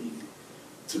of their reading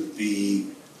to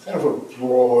be kind of a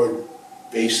broad,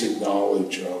 basic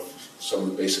knowledge of some of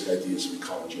the basic ideas of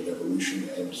ecology and evolution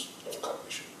and of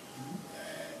cognition.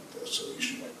 And so you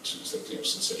should like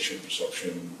sensation,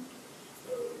 perception,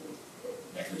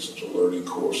 mechanisms of learning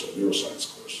course, a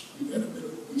neuroscience course, and a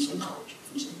minimum in psychology,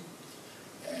 for example.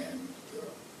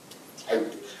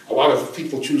 And a lot of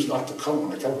people choose not to come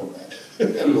when I tell them that,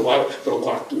 and a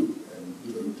lot do.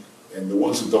 And the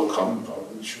ones that don't come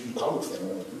probably shouldn't come if they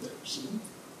don't want to do that. So,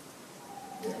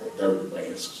 yeah, that would be my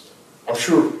answers. I'm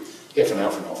sure half an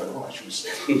hour from now, I know I should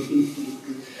say.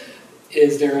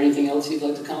 Is there anything else you'd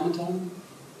like to comment on?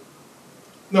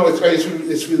 No, it's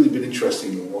really been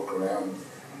interesting to walk around.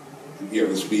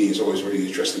 This meeting is always a very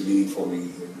interesting meeting for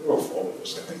me, well, for all of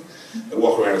us, I think. I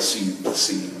walk around and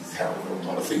see how a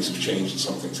lot of things have changed and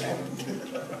some things haven't.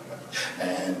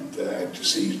 And to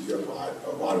see a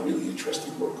lot of really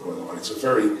interesting work going on.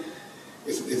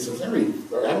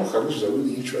 Animal cognition is a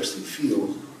really interesting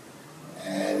field,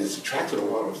 and it's attracted a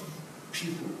lot of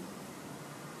people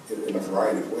in a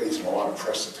variety of ways and a lot of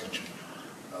press attention.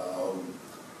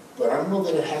 but I don't know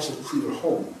that it has a clear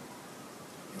home.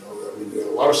 You know, I mean, there are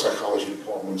a lot of psychology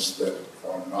departments that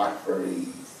are not very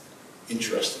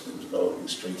interested in developing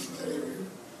strength in that area,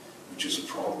 which is a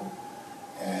problem,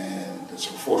 and it's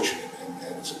unfortunate,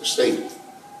 and it's a mistake,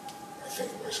 I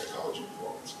think, by psychology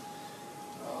departments.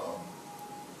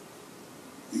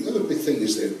 The other big thing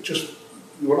is that just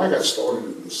when I got started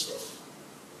in this stuff,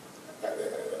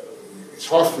 it's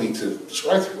hard for me to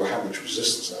describe to people how much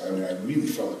resistance. I mean, I really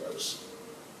felt like I was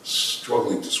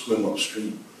struggling to swim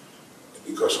upstream,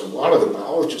 because a lot of the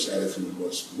biologists' attitude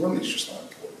was, learning is just not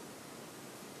important.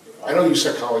 You know, I know you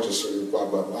psychologists are blah,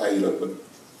 blah, blah, you know, but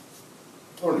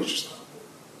learning is just not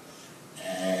important.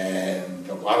 And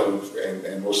a lot of,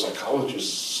 and most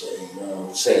psychologists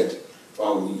said,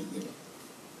 well,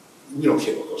 we don't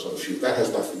care what goes on in the field. That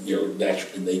has nothing, you know,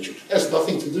 in nature. It has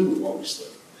nothing to do with what we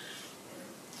study.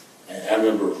 And I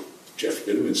remember Jeff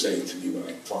Bitterman saying to me when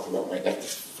I talked about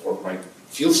my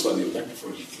field study of nectar,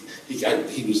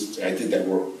 I did that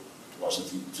work. I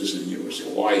wasn't visiting the University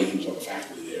of Hawaii. He was on the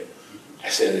faculty there. I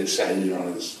sat in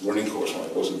on his learning course when I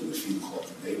wasn't in the field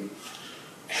collecting data.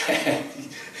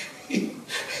 And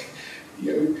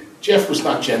you know, Jeff was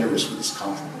not generous with his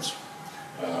compliments.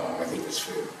 I think that's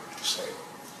fair to say.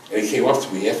 And he came up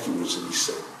to me afterwards and he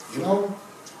said, you know,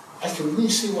 I can really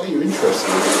see why you're interested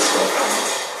in that stuff,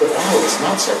 but it's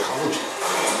not psychology.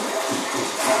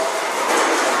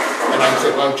 And I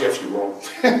said, well, Jeff, you're wrong.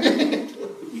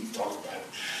 We can talk about it.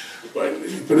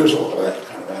 But there's a lot of that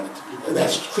kind of attitude. And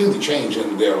that's clearly changed,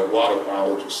 and there are a lot of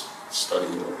biologists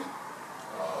studying learning.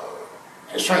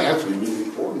 And it's turning out to be really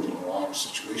important in a lot of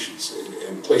situations,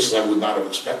 in places I would not have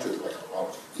expected, like a lot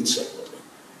of insect learning.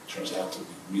 It turns out to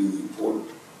be really important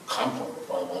component of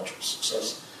biological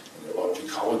success. And there are a lot of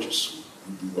ecologists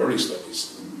who do learning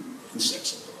studies in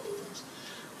insects and other things.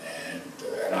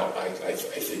 And I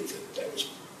think that was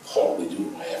partly due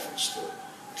to my efforts to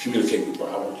communicate with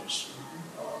biologists,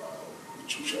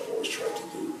 which I've always tried to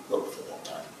do for a long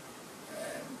time.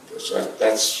 And so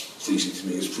that's pleasing to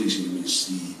me. It's pleasing to me to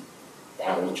see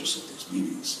biologists at these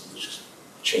meetings. It's just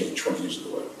changed 20 years ago.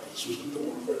 I was the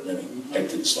one of very many. I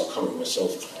didn't start coming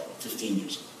myself 15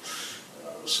 years ago.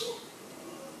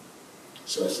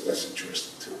 So that's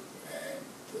interesting too, and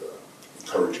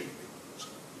encouraging. So.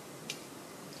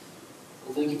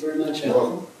 Well, thank you very much. You're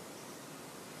welcome.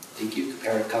 Thank you,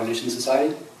 Comparative Cognition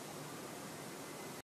Society.